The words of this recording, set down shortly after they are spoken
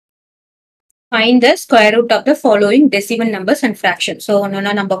Find the square root of the following decimal numbers and fractions. So,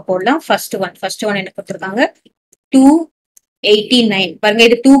 ஒன்னொன்னா நம்ம போடலாம். First one என்ன கொடுத்திருக்காங்க 289. பாருங்க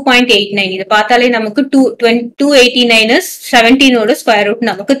இது 2.89. இது பார்த்தாலே நமக்கு 289 is 17 ஓட ஸ்கொயர் ரூட்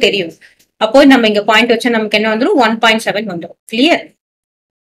நமக்கு தெரியும். அப்போ நம்ம இங்க பாயிண்ட் வச்சா நமக்கு என்ன வந்துரும் 1.7 வந்துரும். கிளியர்?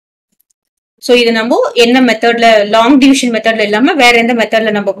 சோ இது நம்ம என்ன மெத்தட்ல லாங் டிவிஷன் மெத்தட்ல இல்லாம வேற எந்த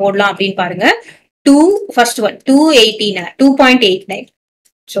மெத்தட்ல நம்ம போடலாம் அப்படின்னு பாருங்க. first one 2.89.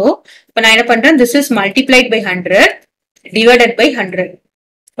 So, இப்போ நான் என்ன பண்றேன், this is multiplied by 100 divided by 100.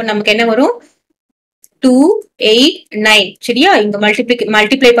 இப்போ நமக்கு என்ன வரும் 289. சரியா? இங்க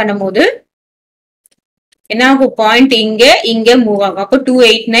மல்டிப்ளை பண்ணும்போது என்ன ஆகும், பாயிண்ட் இங்க மூவ் ஆகும். அப்போ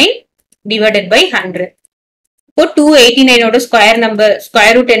 289 divided by 100. இப்போ 289 ஓட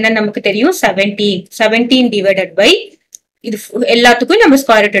ஸ்கொயர் ரூட் என்ன நமக்கு தெரியும் 17 divided by இது எல்லாத்துக்கும் நம்ம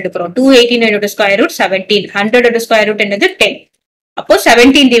ஸ்கொயர் ரூட் எடுக்கிறோம். 289 ஓட ஸ்கொயர் ரூட் 17, 100 ஓட ஸ்கொயர் ரூட் என்னது 10. அப்போ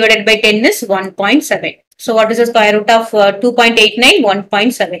 17 divided by 10 is 1.7. So what is the square root of 2.89?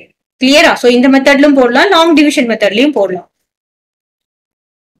 1.7. Clear? So இந்த மெத்தட்லயும் போடலாம், லாங் டிவிஷன் மெத்தட்லயும் போடலாம்.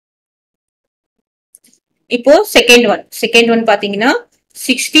 இப்போ செகண்ட் ஒன் பாத்தீங்கன்னா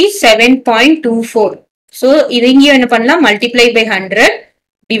 67.24. So இது இங்கேயும் என்ன பண்ணலாம், மல்டிப்ளை பை 100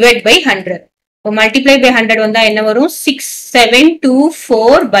 டிவைட் பை 100. இப்போ மல்டிப்ளை பை 100 வந்தா என்ன வரும்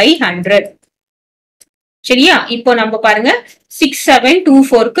 6724 by 100. சரியா? இப்போ நம்ம பாருங்க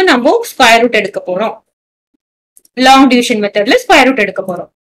 6724க்கு நம்ம ஸ்கொயர் ரூட் எடுக்க போறோம். லாங் டிவிஷன் மெத்தட்ல ஸ்கொயர் ரூட் எடுக்க போறோம்.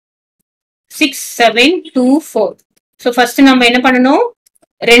 6724. சோ ஃபர்ஸ்ட் நம்ம என்ன பண்ணணும்,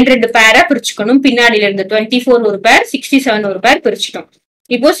 ரெண்டு பேரா பிரிச்சுக்கணும். பின்னாடில இருந்து 24 ஒரு பேர், 67 ஒரு பேர் பிரிச்சுட்டோம்.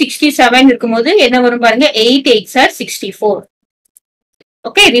 இப்போ 67 இருக்கும்போது என்ன வரும் பாருங்க, 8 8s are 64.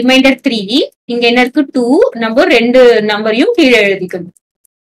 Okay, reminder 3. இங்க என்ன இருக்கு 2, நம்ம ரெண்டு நம்பரையும் கீழே எழுதிக்கணும்.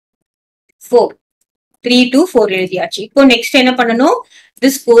 4 3 2 4 எழுதியாச்சு. இப்போ நெக்ஸ்ட் என்ன பண்ணணும்,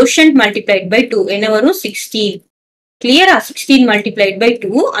 this quotient multiplied by 2 என்ன வரும் 16. கிளியரா? 16 multiplied by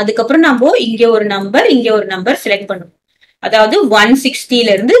 2. அதுக்கப்புறம் நம்ம இங்க ஒரு நம்பர் செலக்ட் பண்ணணும். அதாவது 160ல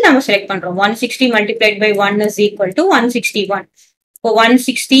இருந்து நம்ம செலக்ட் பண்றோம். 160 multiplied by 1 is equal to 161. இப்போ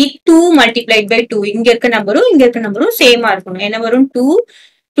 162 multiplied by 2 இங்க இருக்க நம்பரும் சேமா இருக்கணும். என்ன வரும் 2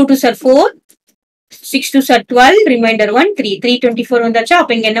 2s are 4, 6 2s are 12, reminder 1 3 324 வந்தாச்சா?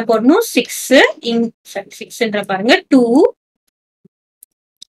 அப்ப இங்க என்ன போடணும் 6 பாருங்க 2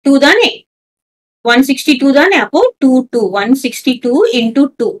 தானே, 162 தானே. அப்போ 2 162 into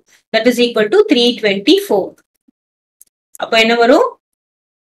 2 that is equal to 324. அப்போ என்ன வரும்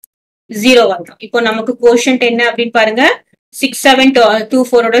 0 வரும். இப்போ நமக்கு கோஷன்ட் என்ன அப்படின்னு பாருங்க,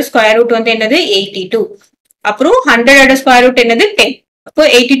 6724 ஓட ஸ்கொயர் ரூட் வந்து என்னது 82. அப்புறம் 100 ஓட ஸ்கொயர் ரூட் என்னது 10. அப்போ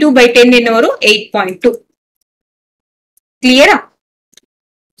 82 by 10 என்ன வரும் 8.2. கிளியரா?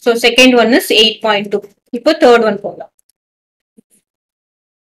 So second one is 8.2. இப்போ தேர்ட் ஒன் போகலாம்.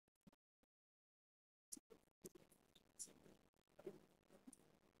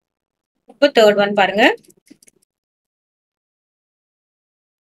 இப்போ தேர்ட் ஒன் பாருங்க,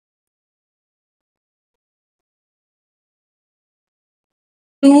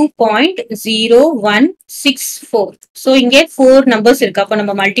 2.0164. சோ இங்க 4 நம்பர்ஸ் இருக்கு. அப்ப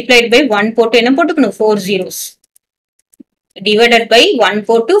நம்ம மல்டிப்ளைட் பை 1 போட்டு என்ன போட்டுக்கணும் 4 zeros. டிவைடட் பை 1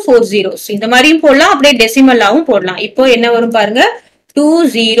 போட்டு 4 zeros. இந்த மாதிரியும் போடலாம், அப்படியே டெசிமலாவும் போடலாம். இப்போ என்ன வரும் பாருங்க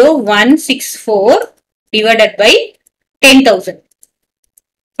 20164 டிவைடட் பை 10,000.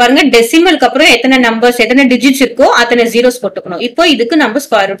 பாருங்க டெசிமலுக்கு அப்புறம் எத்தனை நம்பர்ஸ் எத்தனை டிஜிட்ஸ் இருக்கோ அத்தனை ஜீரோஸ் போட்டுக்கணும். இப்போ இதுக்கு நம்ம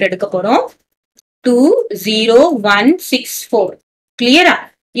ஸ்கொயர் ரூட் எடுக்க போறோம். 20164. கிளியரா?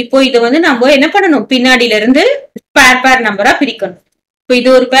 இப்போ இது வந்து நம்ம என்ன பண்ணணும், பின்னாடில இருந்து பேர் நம்பரா பிரிக்கணும். இப்போ இது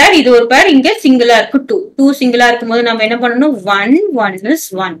ஒரு பேர் இங்க சிங்கிளா இருக்கு 2 சிங்கிளா இருக்கும்போது நம்ம என்ன பண்ணணும் 1 is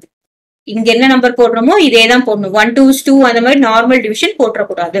 1. இங்க என்ன நம்பர் போடுறோமோ இதே தான் போடணும். 1 2 is 2 அந்த மாதிரி நார்மல் டிவிஷன்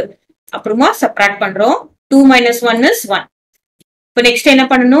போட்டுறக்கூடாது. அப்புறமா சப்ட்ராக்ட் பண்றோம். 2 minus 1 is 1. இப்போ நெக்ஸ்ட் என்ன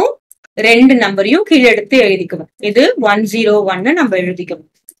பண்ணணும், ரெண்டு நம்பரையும் கீழே எடுத்து எழுதிக்கணும். இது 101 நம்ம எழுதிக்கணும்.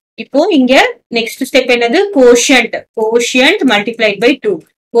 இப்போ இங்க நெக்ஸ்ட் ஸ்டெப் என்னது, கோஷியன்ட் மல்டிப்ளைட் பை 2.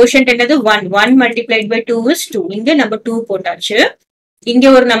 கோஷியன்ட் என்னது 1 multiplied by 2 is 2. இங்க நம்ம 2 போட்டாச்சு. இங்க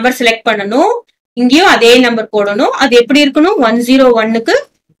ஒரு நம்பர் செலக்ட் பண்ணணும், இங்கேயும் அதே நம்பர் போடணும். அது எப்படி இருக்கணும் 101க்கு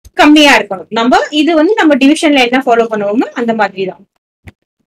கம்மியா இருக்கணும். நம்ம இது வந்து நம்ம டிவிஷன்ல என்ன ஃபாலோ பண்ணுவோமோ அந்த மாதிரி தான்.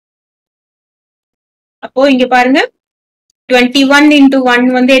 அப்போ இங்க பாருங்க 21 into 1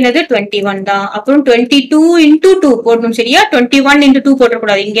 வந்து என்னது 21 தான். அப்புறம் 22 into 2 போடணும். சரியா? 21 into 2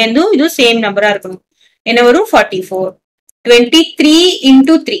 போட்டக்கூடாது. இங்க இருந்து இது சேம் நம்பரா இருக்கணும். என்ன வரும் 44. 23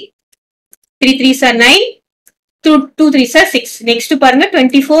 into 3 3 3s are 9, 2 3s are 6. Next பாருங்க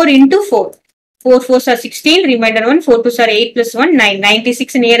 24 into 4 4 4s are 16, reminder 1 4 2s are 8 plus 1 9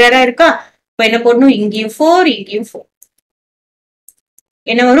 96 நேரா இருக்கா? இப்போ என்ன போடணும், இங்கேயும் 4 இங்கேயும் 4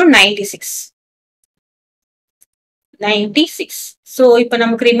 என்ன வரும் 96. 96. So இப்போ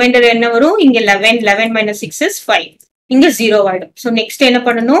நமக்கு ரிமைண்டர் என்ன வரும்? இங்க 11, 11 minus 6 is 5. இங்க 0 ஆயிடும். So next என்ன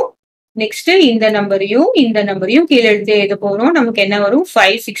பண்ணணும்? next இந்த நம்பரையும் கீழே எடுத்து எழுத போறோம். நமக்கு என்ன வரும்?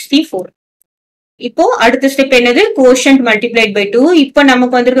 564. இப்போ அடுத்த ஸ்டெப் என்னது? Quotient multiplied by 2. இப்போ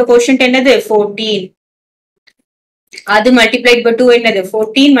நமக்கு வந்திருக்க கோஷன்ட் என்னது? 14. அது மல்டிப்ளைட் பை 2 என்னது?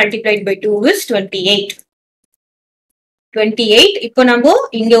 14 multiplied by 2 is 28. 28. இப்போ நம்ம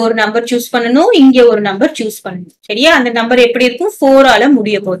இங்க ஒரு நம்பர் சூஸ் பண்ணணும், இங்க ஒரு நம்பர் சூஸ் பண்ணணும். சரியா? அந்த நம்பர் எப்படி இருக்கும்? 4 ஆல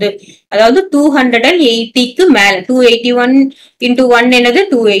முடிய போகுது. அதாவது 280க்கு மேல. 281 into 1 என்னது?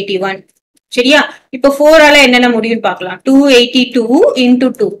 281. சரியா? இப்போ 4 ஆல என்னென்ன முடியும்னு பார்க்கலாம். 282 into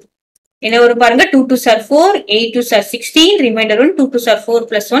 2 என்ன வரும் பாருங்க? 2 2s are 4, 8 2s are 16, reminder 1, 2 2s are 4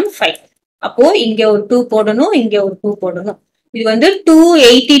 plus 1 5. அப்போ இங்க ஒரு 2 போடணும், இங்க ஒரு 2 போடணும். இது வந்து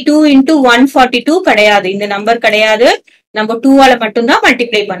 282 into 142 கிடையாது. இந்த நம்பர் கிடையாது. நம்ம 2 ஆல மட்டும்தான்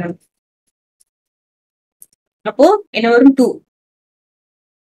மல்டிப்ளை பண்ணணும். அப்போ என்ன வரும்? 2.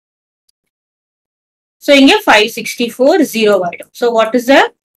 So இங்க 564 0 ஆயிடும். So what is the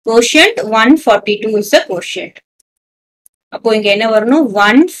quotient? 142 is the quotient. அப்போ இங்க என்ன வரணும்?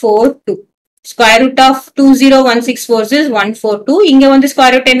 142. Square root of 20164 is 142. இங்க வந்து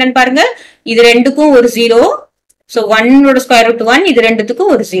square root என்னன்னு பாருங்க. இது ரெண்டுக்கும் ஒரு 0. So 1 ஓட square root 1, இது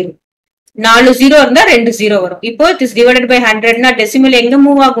ரெண்டுத்துக்கும் ஒரு 0. 4 0 இருந்தா 2 0 வரும். இப்போ it is divided by 100 னா டெசிமல் எங்க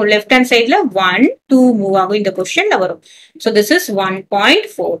மூவ் ஆகும்? லெஃப்ட் ஹேண்ட் சைடுல 1 2 மூவ் ஆகும். இந்த क्वेश्चनல வரும். So this is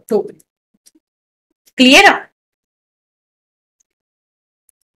 1.42. கிளியரா?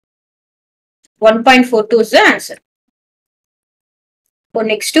 1.42 is the answer. இப்போ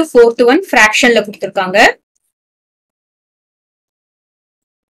next fourth one fractionல கொடுத்திருக்காங்க.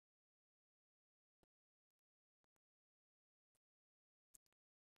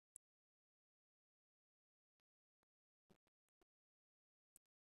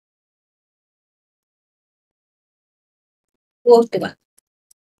 Fourth one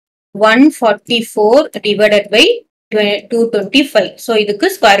 144 divided by 225. So இதுக்கு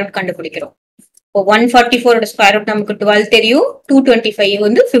ஸ்கொயர் ரூட் கண்டுபிடிக்கிறோம். இப்போ 144 ஓட ஸ்கொயர் ரூட் நமக்கு 12 தெரியும், 225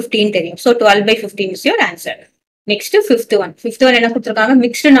 வந்து 15 தெரியும். So 12 by 15 is your answer. Next fifth one என்ன கொடுத்திருக்காங்க?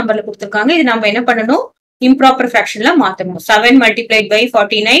 மிக்ஸ்டு நம்பர்ல கொடுத்திருக்காங்க. இது நம்ம என்ன பண்ணணும்? இம்ப்ராப்பர் ஃபிராக்ஷன்ல மாத்தணும். 7 multiplied by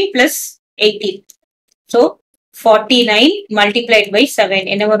 49 plus 18. So 49 multiplied by 7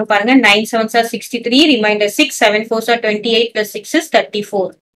 என்ன வரும் பாருங்க? 9 7s are 63, remainder 6, 7 4s are 28 plus 6 is 34.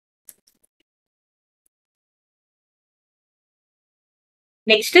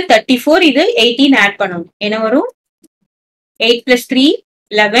 Next 34 இது 18 ஆட் பண்ணணும். என்ன வரும்? 8 plus 3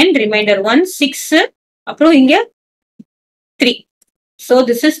 11, remainder 1 6, அப்புறம் இங்க 3. So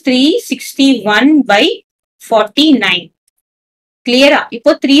this is 361 by 49. கிளியரா?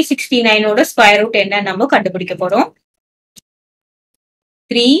 இப்போ 369 ஓட ஸ்கொயர் ரூட் என்ன நம்ம கண்டுபிடிக்க போறோம்.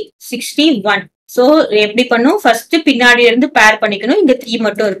 361. சோ எப்படி பண்ணும்? ஃபர்ஸ்ட் பின்னாடி இருந்து பேர் பண்ணிக்கணும். இங்க 3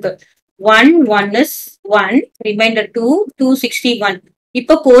 மட்டும் இருக்கு. 1 1 is 1, remainder 2 261.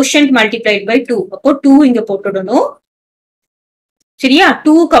 இப்போ கோஷன்ட் மல்டிப்ளைட் பை 2. அப்போ 2 இங்க போட்டுடணும். சரியா?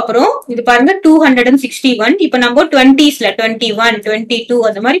 2க்கு அப்புறம் இது பாருங்க 261. இப்போ நம்ம 20ஸ்ல 21 22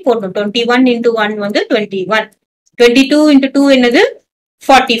 அந்த மாதிரி போடணும். 21 into 1 வந்து 21. 22 into 2 என்னது?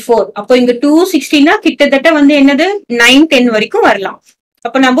 44. அப்போ இங்க 260னா கிட்டத்தட்ட வந்து என்னது? 9 10 வரைக்கும் வரலாம்.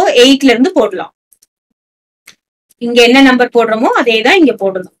 அப்ப நம்ம 8ல இருந்து போடலாம். இங்க என்ன நம்பர் போடுறோமோ அதே தான் இங்க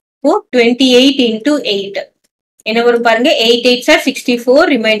போடணும். இப்போ 28 into 8 என்ன வரும் பாருங்க? 8 8s are 64,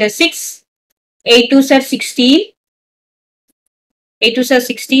 remainder 6, 8 2s are 16, 8 2s are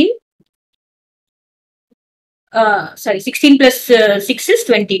 16, 16 plus 6 is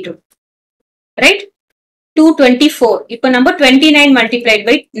 22, right? 224. இப்போ நம்ம 29 multiplied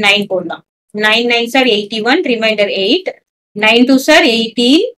by 9 போடலாம். 9 9s are 81, remainder 8, 9 2s are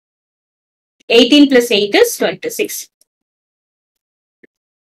 18, 18 plus 8 is 26.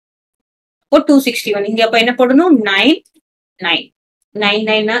 இப்போ 261. இங்க அப்ப என்ன போடணும்? 9 9 9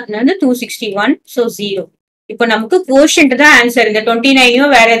 9 வந்து 261. so 0. இப்போ நமக்கு கோஷன்ட் தான் ஆன்சர். இந்த 29யோ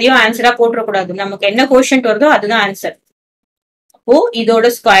வேற எதையோ ஆன்சரா போட்டுற கூடாது. நமக்கு என்ன கோஷன்ட் வருதோ அதுதான் ஆன்சர். அப்போ இதோட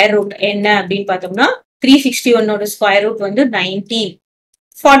ஸ்கொயர் ரூட் என்ன அப்படின்னு பார்த்தோம்னா 361 ஓட ஸ்கொயர் ரூட் வந்து 19.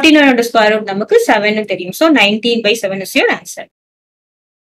 49 ஓட ஸ்கொயர் ரூட் நமக்கு 7 தெரியும். So 19 by 7 is your answer.